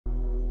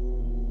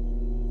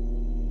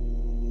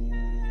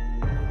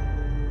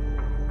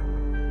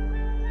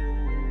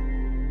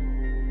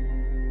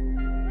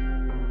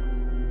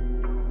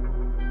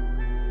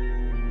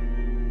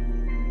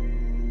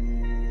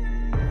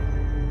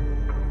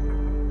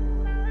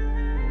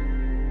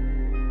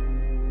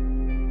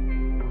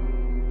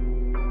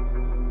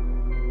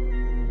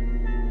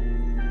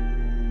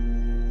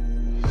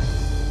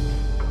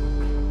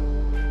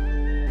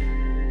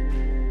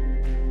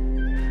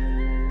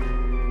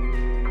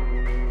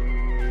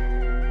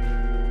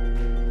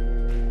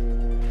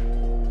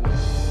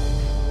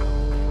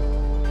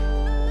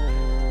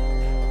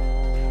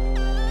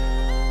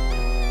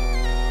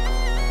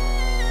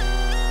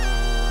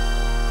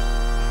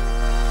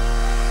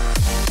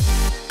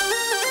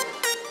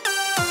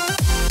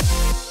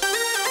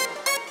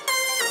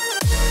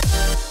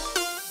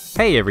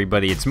Hey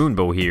everybody, it's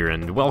Moonbo here,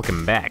 and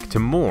welcome back to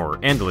more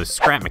Endless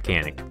Scrap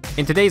Mechanic.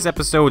 In today's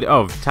episode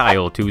of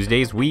Tile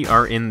Tuesdays, we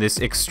are in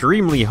this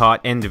extremely hot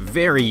and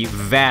very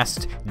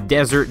vast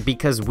desert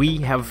because we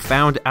have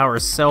found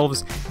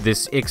ourselves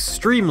this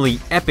extremely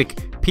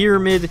epic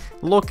pyramid.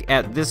 Look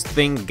at this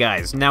thing,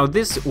 guys. Now,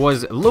 this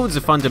was loads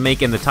of fun to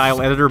make in the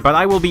tile editor, but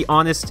I will be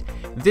honest,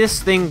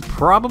 this thing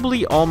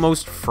probably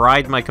almost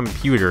fried my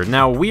computer.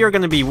 Now, we are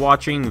going to be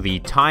watching the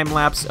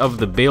time-lapse of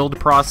the build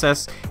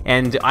process,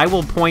 and I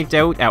will point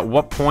out at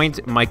what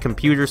point my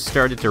computer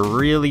started to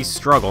really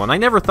struggle. And I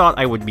never thought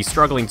I would be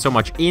struggling so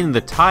much in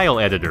the tile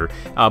editor,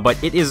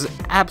 but it is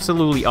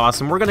absolutely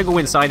awesome. We're going to go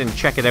inside and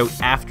check it out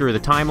after the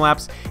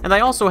time-lapse, and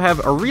I also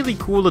have a really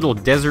cool little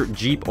desert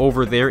jeep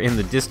over there in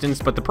the distance,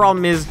 but the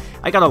problem is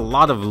I got a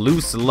lot of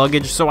loose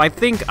luggage, so I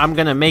think I'm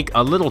going to make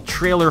a little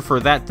trailer for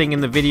that thing in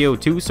the video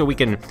too, so we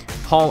can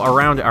haul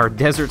around our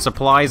desert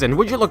supplies. And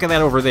would you look at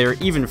that over there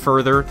even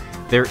further,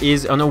 there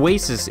is an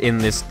oasis in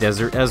this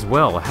desert as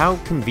well. How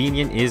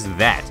convenient is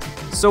that?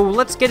 So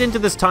let's get into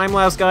this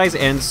time-lapse, guys,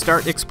 and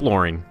start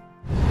exploring.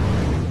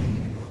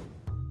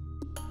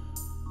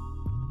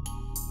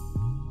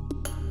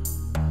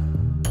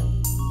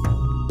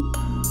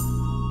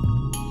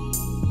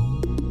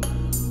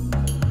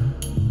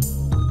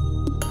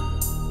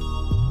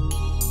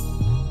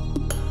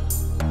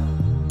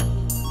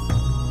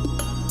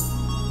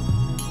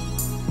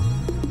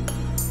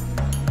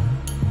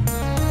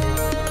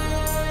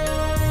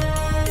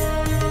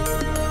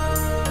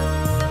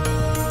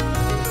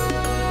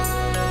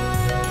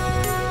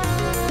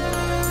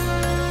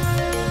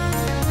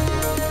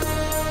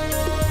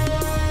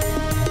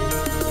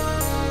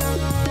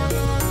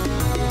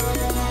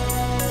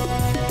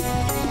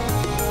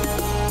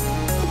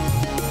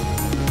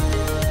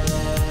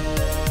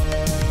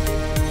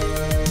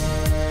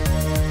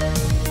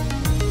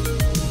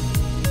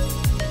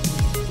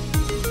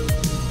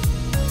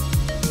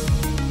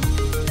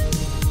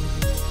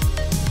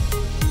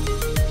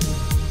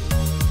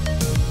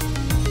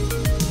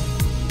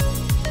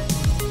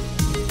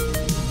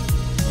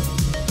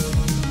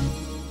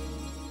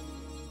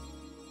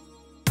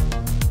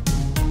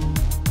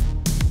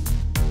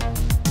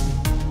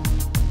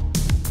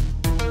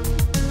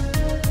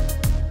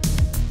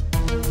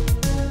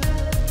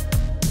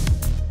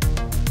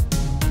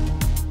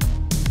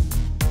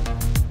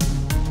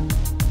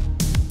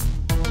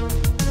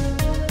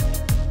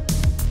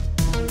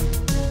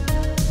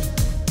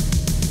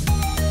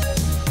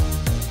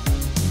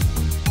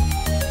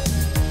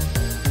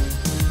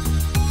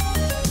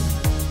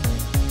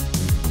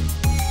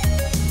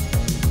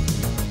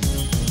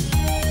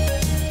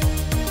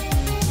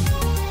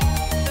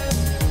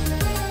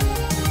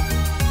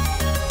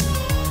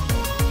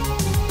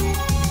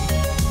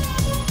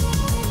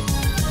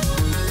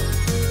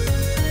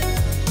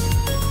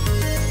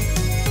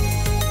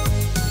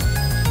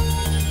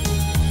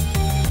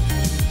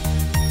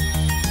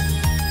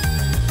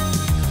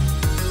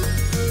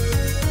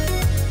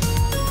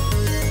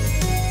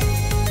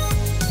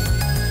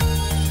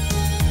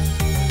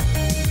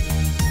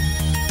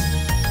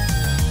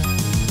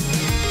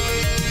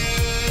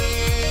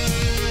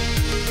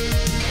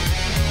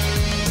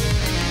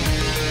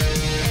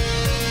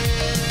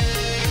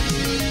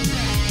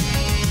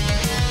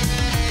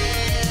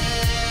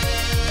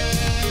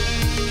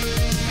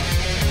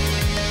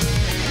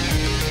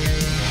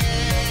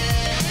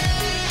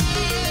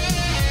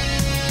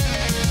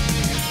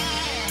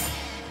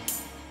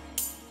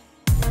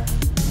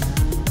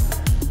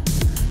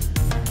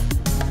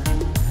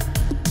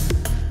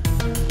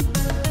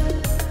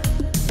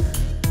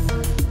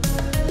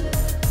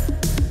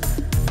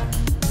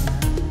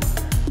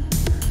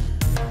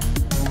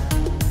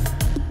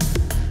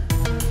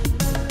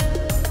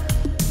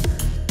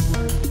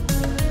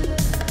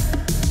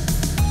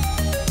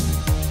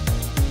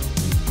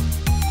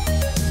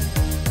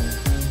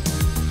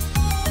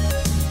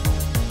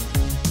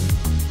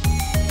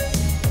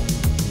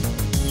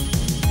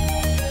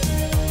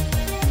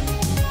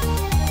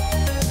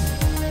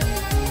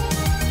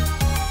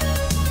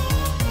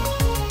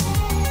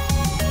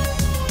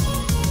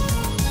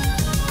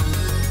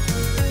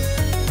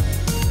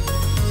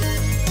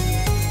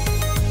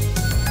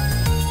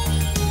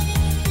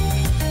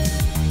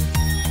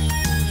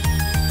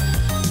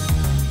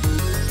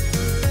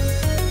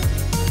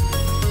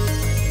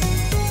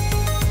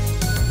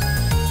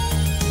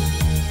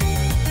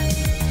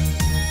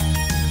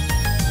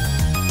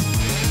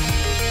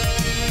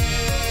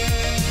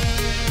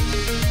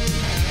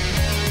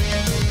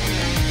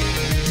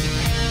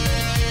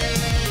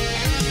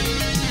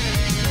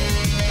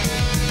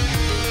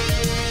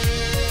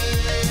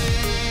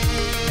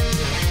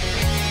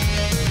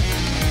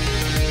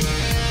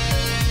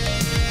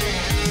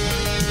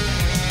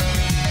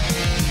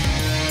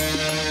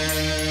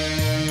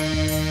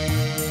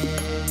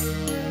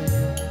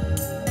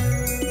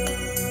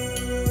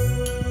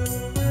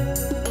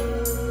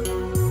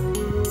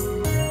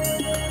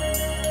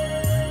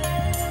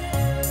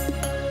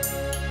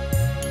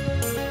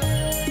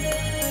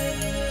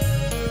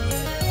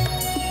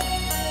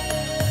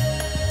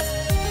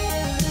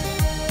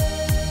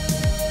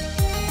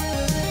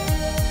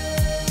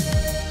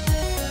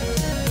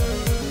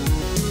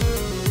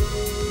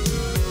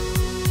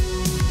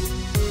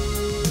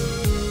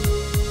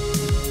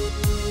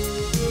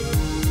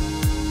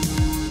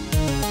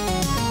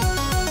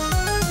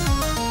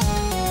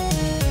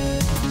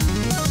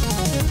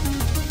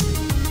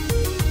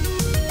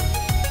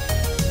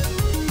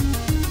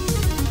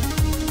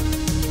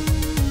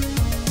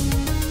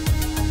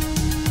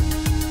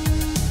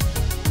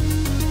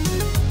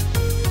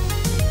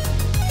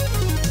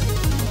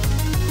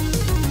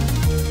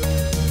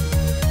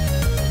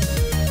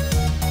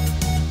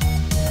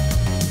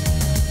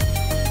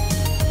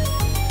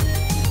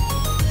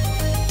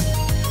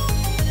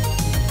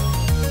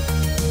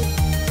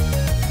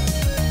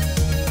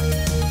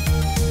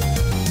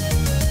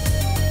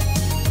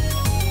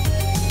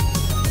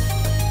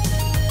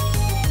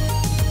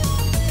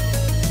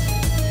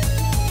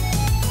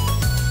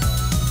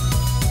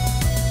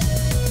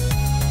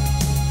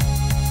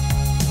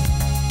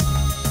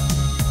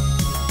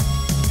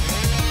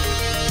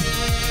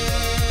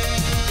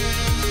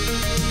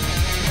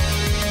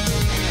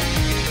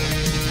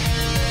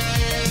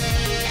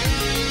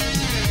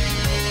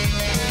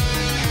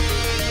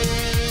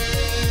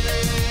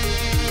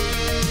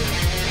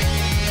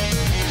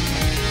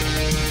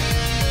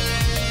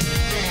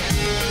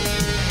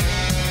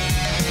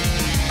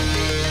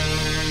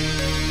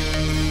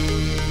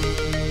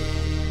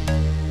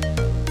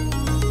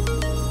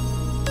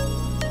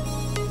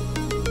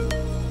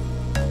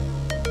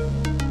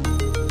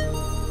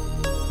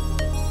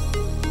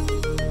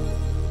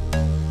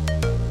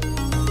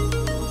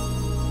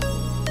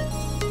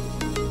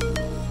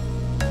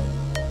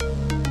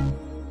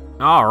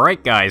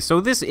 Alright guys, so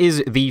this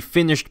is the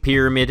finished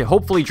pyramid.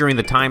 Hopefully during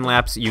the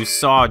time-lapse you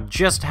saw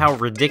just how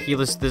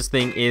ridiculous this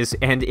thing is,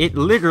 and it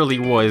literally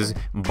was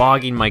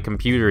bogging my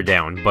computer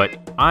down,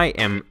 but I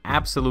am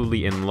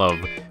absolutely in love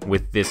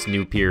with this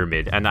new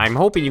pyramid, and I'm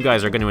hoping you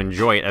guys are going to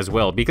enjoy it as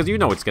well, because you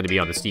know it's going to be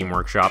on the Steam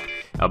Workshop.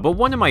 But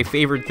one of my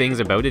favorite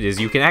things about it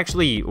is you can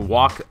actually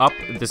walk up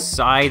the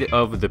side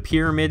of the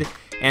pyramid,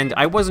 and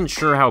I wasn't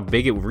sure how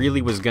big it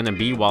really was going to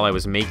be while I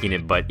was making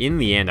it, but in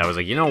the end I was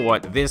like, you know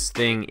what, this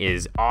thing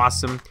is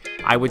awesome.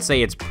 I would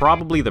say it's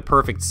probably the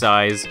perfect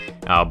size,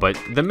 but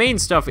the main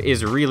stuff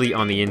is really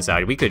on the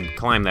inside. We could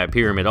climb that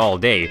pyramid all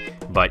day,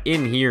 but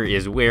in here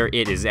is where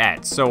it is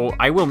at. So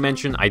I will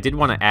mention, I did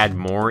want to add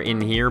more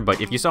in here,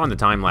 but if you saw in the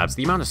time-lapse,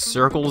 the amount of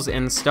circles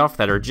and stuff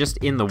that are just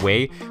in the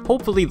way,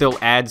 hopefully they'll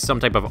add some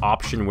type of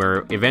option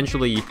where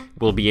eventually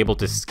we'll be able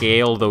to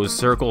scale those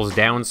circles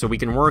down so we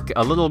can work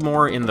a little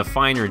more in the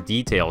finer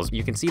details.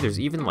 You can see there's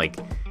even like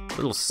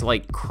little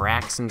slight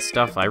cracks and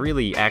stuff. I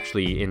really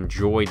actually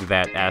enjoyed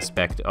that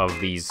aspect of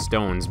these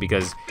stones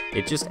because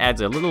it just adds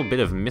a little bit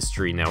of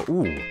mystery now.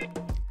 Ooh.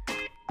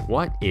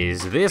 What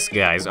is this,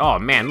 guys? Oh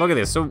man, look at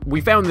this. So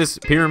we found this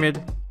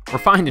pyramid. We're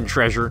finding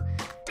treasure.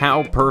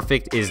 How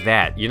perfect is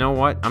that? You know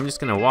what? I'm just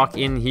gonna walk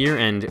in here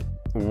and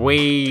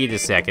wait a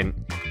second.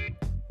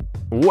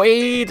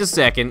 Wait a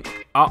second.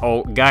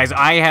 Uh-oh, guys,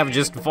 I have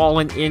just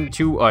fallen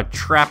into a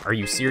trap. Are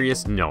you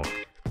serious? No.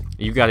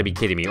 You gotta be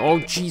kidding me. Oh,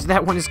 jeez,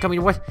 that one is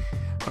coming. What?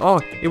 Oh,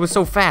 it was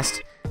so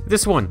fast.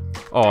 This one.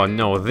 Oh,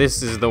 no,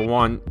 this is the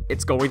one.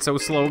 It's going so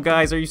slow,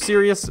 guys. Are you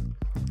serious?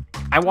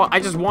 I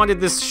just wanted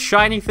this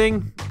shiny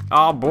thing.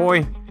 Oh,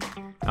 boy.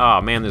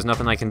 Oh, man, there's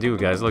nothing I can do,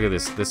 guys. Look at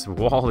this. This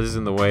wall is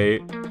in the way.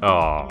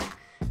 Oh.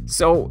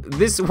 So,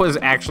 this was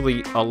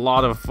actually a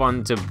lot of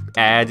fun to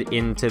add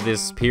into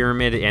this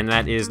pyramid, and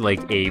that is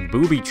like a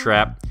booby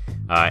trap.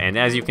 And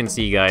as you can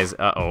see, guys,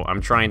 uh-oh,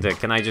 I'm trying to,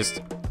 can I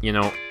just, you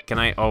know, can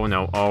I, oh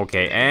no,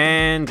 okay,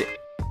 and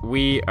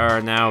we are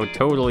now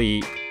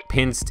totally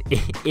pinched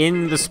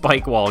in the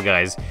spike wall,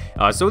 guys.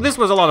 So this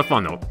was a lot of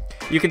fun, though.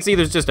 You can see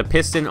there's just a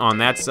piston on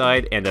that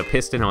side and a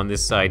piston on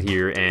this side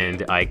here,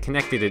 and I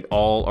connected it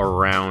all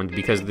around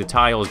because the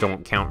tiles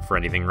don't count for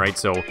anything, right?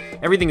 So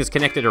everything is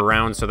connected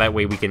around so that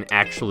way we can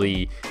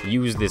actually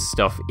use this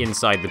stuff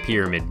inside the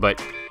pyramid.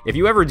 But if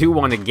you ever do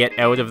want to get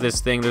out of this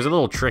thing, there's a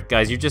little trick,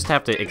 guys. You just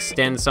have to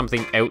extend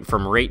something out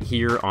from right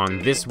here on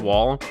this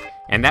wall,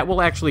 and that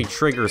will actually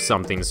trigger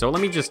something. So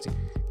let me just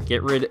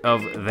get rid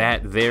of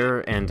that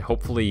there, and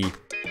hopefully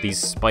these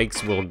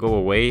spikes will go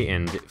away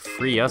and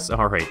free us.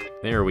 Alright,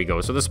 there we go.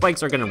 So the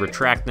spikes are going to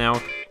retract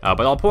now,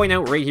 but I'll point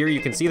out right here,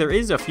 you can see there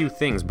is a few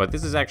things, but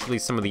this is actually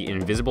some of the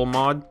invisible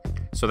mod,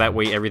 so that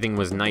way everything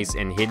was nice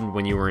and hidden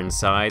when you were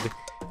inside.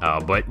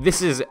 But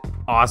this is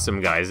awesome,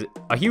 guys.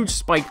 A huge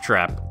spike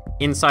trap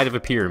inside of a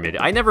pyramid.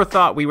 I never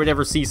thought we would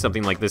ever see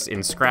something like this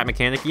in Scrap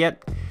Mechanic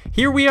yet.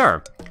 Here we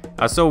are.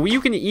 So you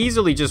can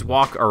easily just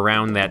walk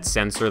around that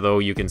sensor, though.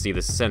 You can see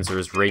the sensor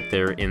is right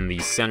there in the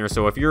center.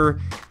 So if you're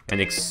an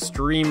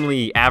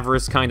extremely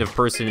avarice kind of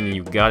person and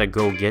you gotta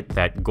go get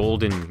that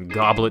golden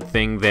goblet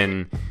thing,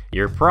 then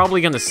you're probably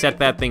gonna set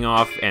that thing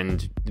off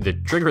and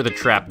trigger the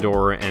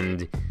trapdoor,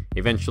 and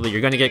eventually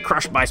you're gonna get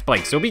crushed by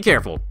spikes, so be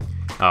careful.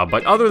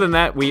 But other than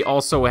that, we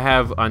also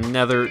have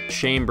another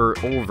chamber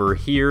over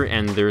here,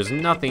 and there's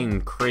nothing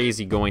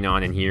crazy going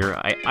on in here.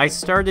 I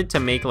started to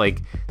make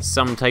like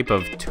some type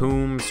of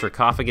tomb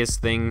sarcophagus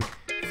thing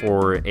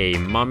for a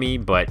mummy,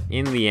 but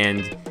in the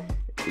end,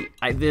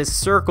 the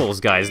circles,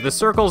 guys, the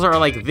circles are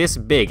like this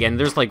big, and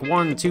there's like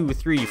 1, 2,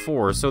 3,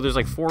 4, so there's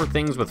like 4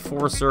 things with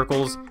 4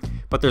 circles.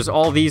 But there's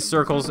all these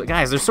circles.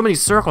 Guys, there's so many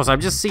circles. I've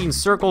just seen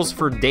circles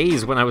for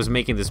days when I was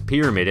making this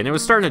pyramid, and it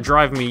was starting to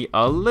drive me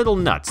a little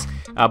nuts.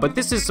 But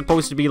this is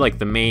supposed to be like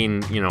the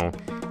main, you know,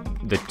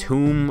 the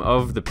tomb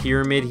of the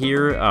pyramid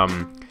here.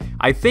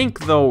 I think,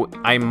 though,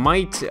 I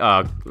might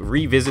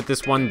revisit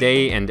this one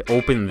day and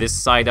open this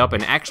side up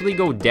and actually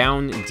go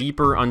down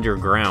deeper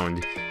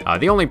underground.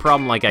 The only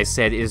problem, like I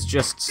said, is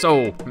just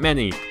so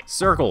many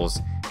circles.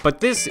 But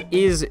this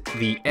is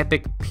the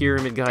epic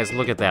pyramid, guys.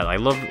 Look at that. I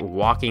love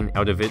walking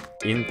out of it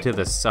into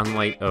the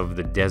sunlight of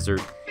the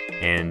desert.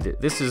 And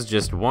this is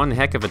just one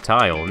heck of a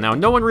tile. Now,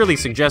 no one really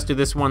suggested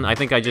this one. I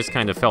think I just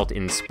kind of felt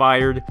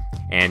inspired,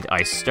 and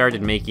I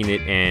started making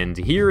it, and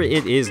here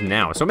it is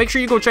now. So make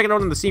sure you go check it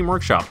out in the Steam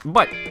Workshop.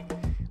 But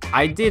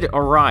I did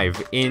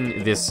arrive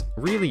in this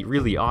really,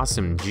 really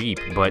awesome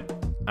Jeep, but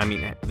I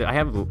mean, I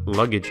have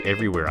luggage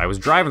everywhere. I was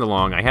driving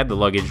along, I had the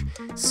luggage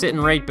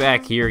sitting right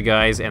back here,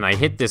 guys, and I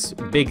hit this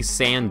big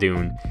sand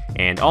dune,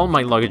 and all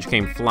my luggage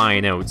came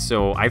flying out.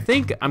 So I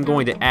think I'm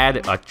going to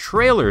add a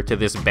trailer to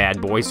this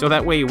bad boy, so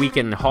that way we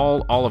can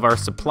haul all of our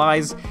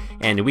supplies,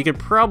 and we could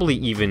probably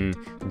even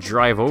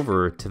drive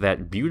over to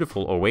that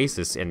beautiful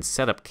oasis and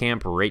set up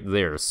camp right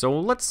there. So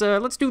let's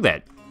do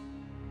that.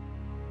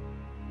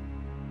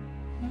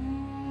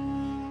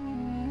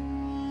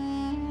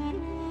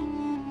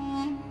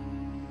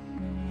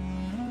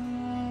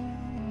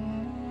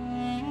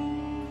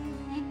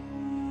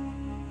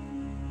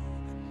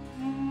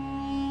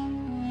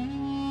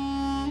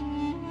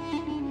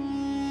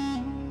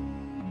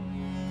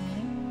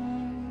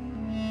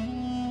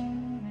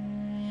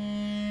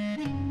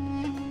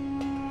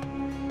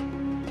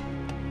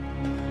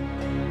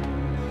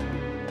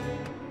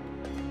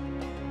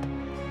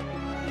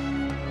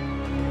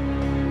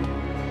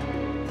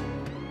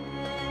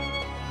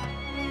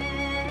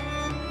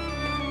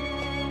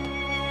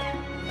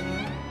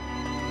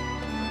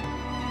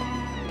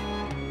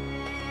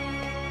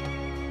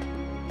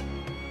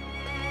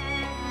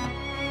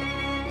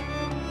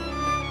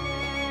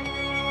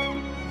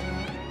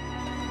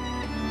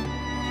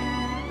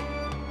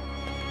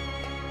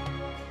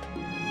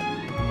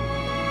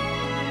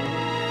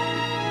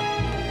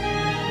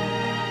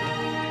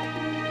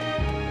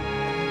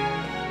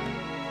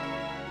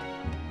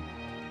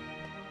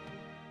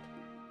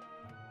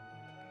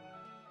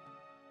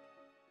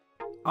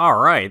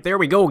 Alright, there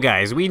we go,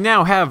 guys. We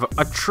now have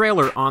a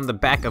trailer on the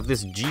back of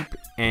this Jeep,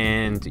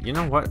 and you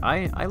know what?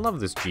 I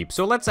love this Jeep.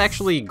 So let's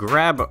actually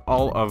grab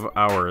all of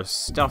our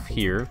stuff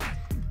here,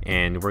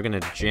 and we're gonna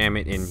jam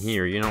it in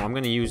here. You know, I'm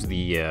gonna use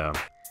the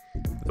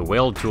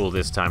weld tool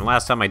this time.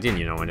 Last time I didn't,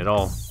 you know, and it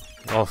all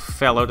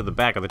fell out of the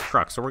back of the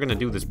truck. So we're gonna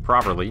do this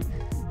properly.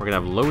 We're gonna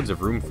have loads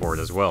of room for it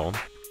as well.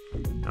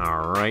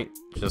 Alright,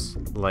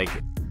 just like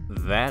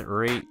that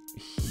right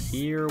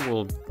here.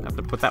 We'll have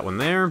to put that one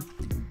there.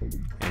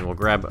 And we'll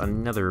grab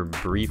another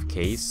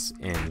briefcase,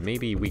 and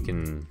maybe we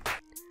can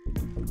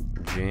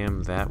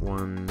jam that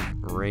one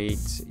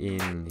right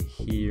in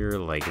here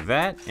like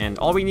that. And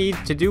all we need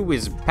to do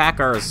is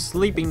pack our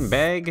sleeping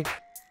bag.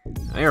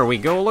 There we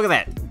go, look at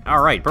that.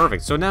 Alright,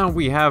 perfect. So now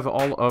we have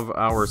all of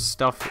our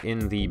stuff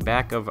in the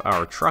back of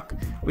our truck.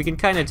 We can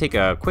kind of take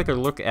a quicker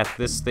look at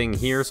this thing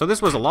here. So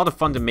this was a lot of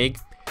fun to make.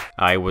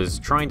 I was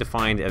trying to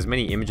find as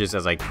many images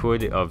as I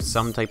could of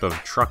some type of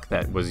truck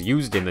that was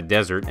used in the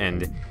desert,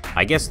 and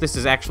I guess this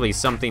is actually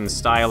something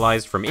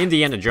stylized from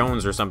Indiana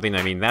Jones or something.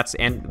 I mean, that's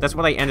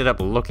what I ended up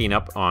looking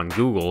up on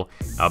Google.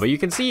 But you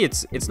can see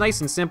it's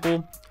nice and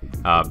simple,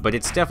 but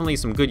it's definitely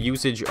some good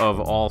usage of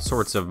all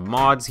sorts of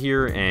mods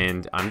here,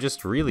 and I'm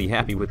just really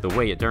happy with the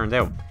way it turned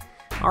out.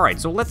 Alright,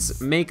 so let's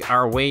make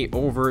our way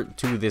over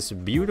to this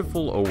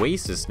beautiful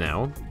Oasis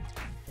now.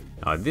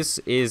 This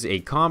is a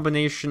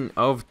combination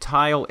of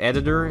tile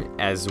editor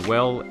as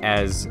well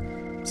as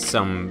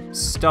some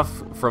stuff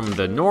from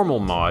the normal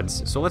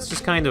mods. So let's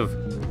just kind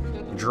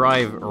of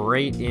drive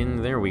right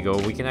in. There we go.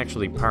 We can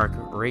actually park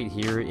right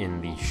here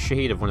in the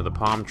shade of one of the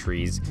palm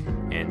trees.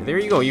 And there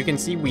you go. You can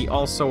see we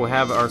also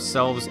have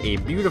ourselves a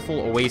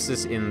beautiful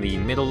oasis in the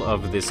middle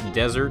of this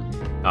desert.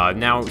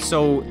 Now,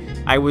 so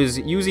I was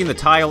using the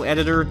tile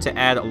editor to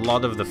add a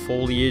lot of the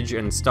foliage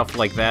and stuff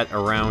like that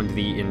around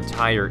the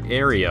entire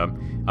area.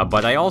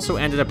 But I also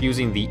ended up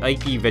using the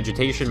Ike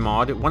vegetation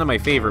mod, one of my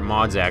favorite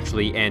mods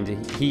actually, and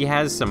he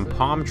has some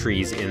palm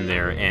trees in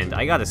there, and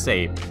I gotta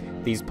say,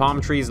 these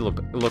palm trees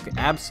look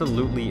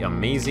absolutely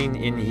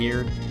amazing in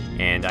here,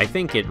 and I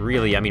think it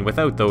really, I mean,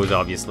 without those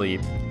obviously,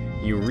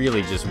 you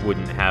really just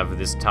wouldn't have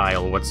this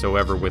tile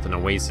whatsoever with an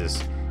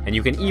oasis. And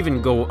you can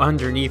even go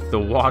underneath the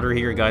water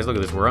here, guys. Look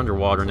at this, we're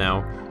underwater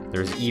now.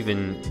 There's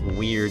even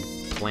weird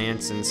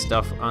plants and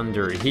stuff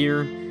under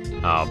here,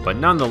 but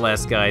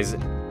nonetheless, guys,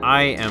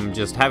 I am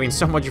just having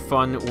so much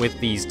fun with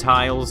these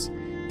tiles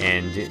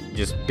and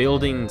just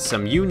building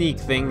some unique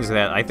things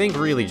that I think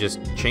really just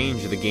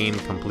change the game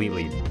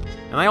completely.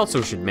 And I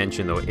also should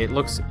mention, though, it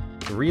looks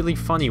really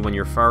funny when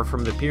you're far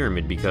from the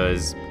pyramid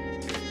because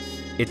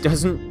it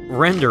doesn't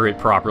render it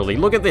properly.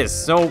 Look at this.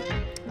 So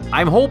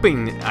I hope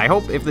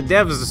if the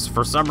devs,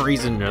 for some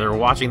reason, are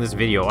watching this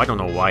video, I don't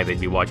know why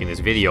they'd be watching this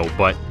video,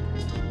 but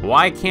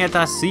why can't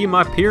I see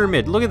my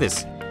pyramid? Look at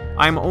this.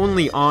 I'm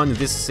only on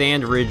this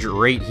sand ridge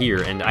right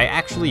here, and I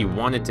actually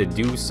wanted to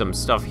do some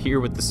stuff here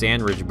with the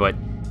sand ridge, but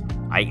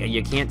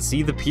you can't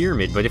see the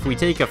pyramid. But if we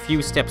take a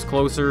few steps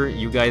closer,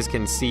 you guys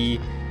can see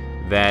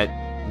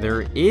that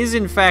there is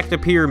in fact a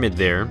pyramid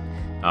there.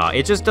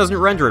 It just doesn't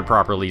render it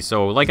properly.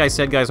 So like I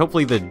said, guys,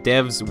 hopefully the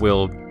devs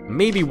will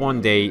maybe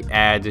one day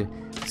add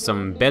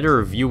some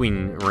better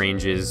viewing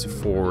ranges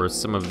for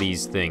some of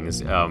these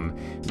things.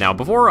 Now,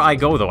 before I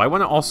go, though, I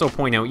want to also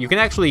point out, you can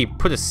actually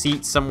put a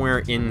seat somewhere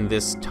in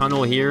this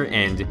tunnel here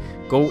and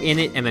go in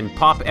it and then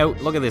pop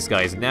out. Look at this,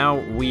 guys. Now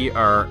we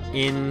are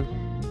in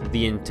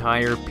the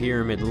entire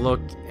pyramid.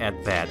 Look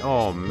at that.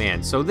 Oh,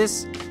 man. So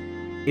this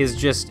is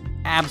just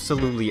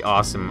absolutely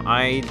awesome.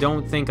 I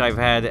don't think I've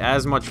had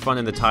as much fun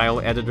in the tile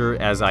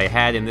editor as I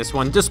had in this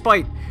one,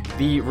 despite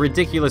the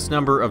ridiculous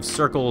number of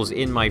circles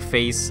in my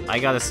face. I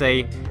gotta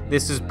say,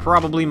 this is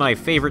probably my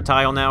favorite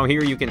tile now.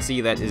 Here you can see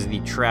that is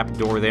the trap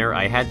door there.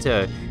 I had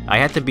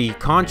to be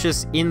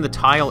conscious in the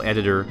tile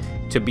editor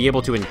to be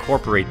able to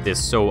incorporate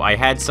this. So I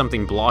had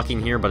something blocking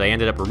here, but I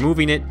ended up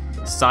removing it,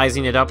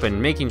 sizing it up,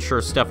 and making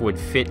sure stuff would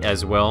fit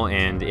as well,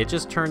 and it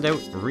just turned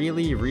out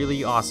really,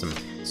 really awesome.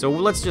 So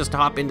let's just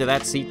hop into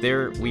that seat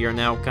there. We are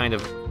now kind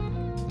of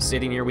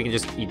sitting here. We can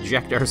just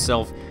eject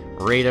ourselves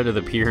right out of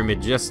the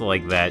pyramid just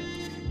like that.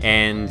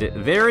 And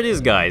there it is,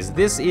 guys.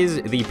 This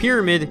is the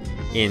pyramid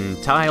in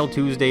Tile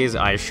Tuesdays.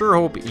 I sure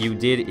hope you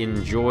did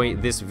enjoy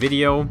this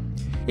video.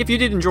 If you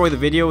did enjoy the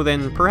video,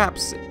 then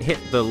perhaps hit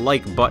the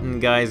like button,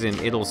 guys, and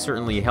it'll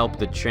certainly help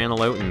the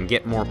channel out and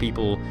get more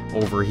people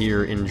over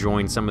here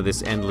enjoying some of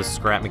this endless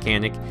scrap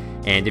mechanic.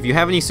 And if you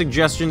have any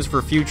suggestions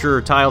for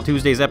future Tile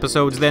Tuesdays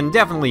episodes, then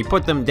definitely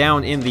put them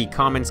down in the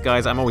comments,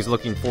 guys. I'm always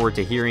looking forward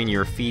to hearing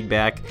your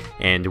feedback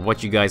and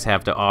what you guys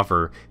have to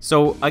offer.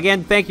 So,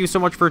 again, thank you so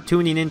much for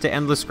tuning in to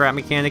Endless Scrap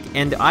Mechanic,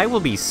 and I will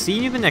be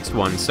seeing you in the next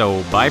one,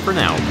 so bye for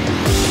now.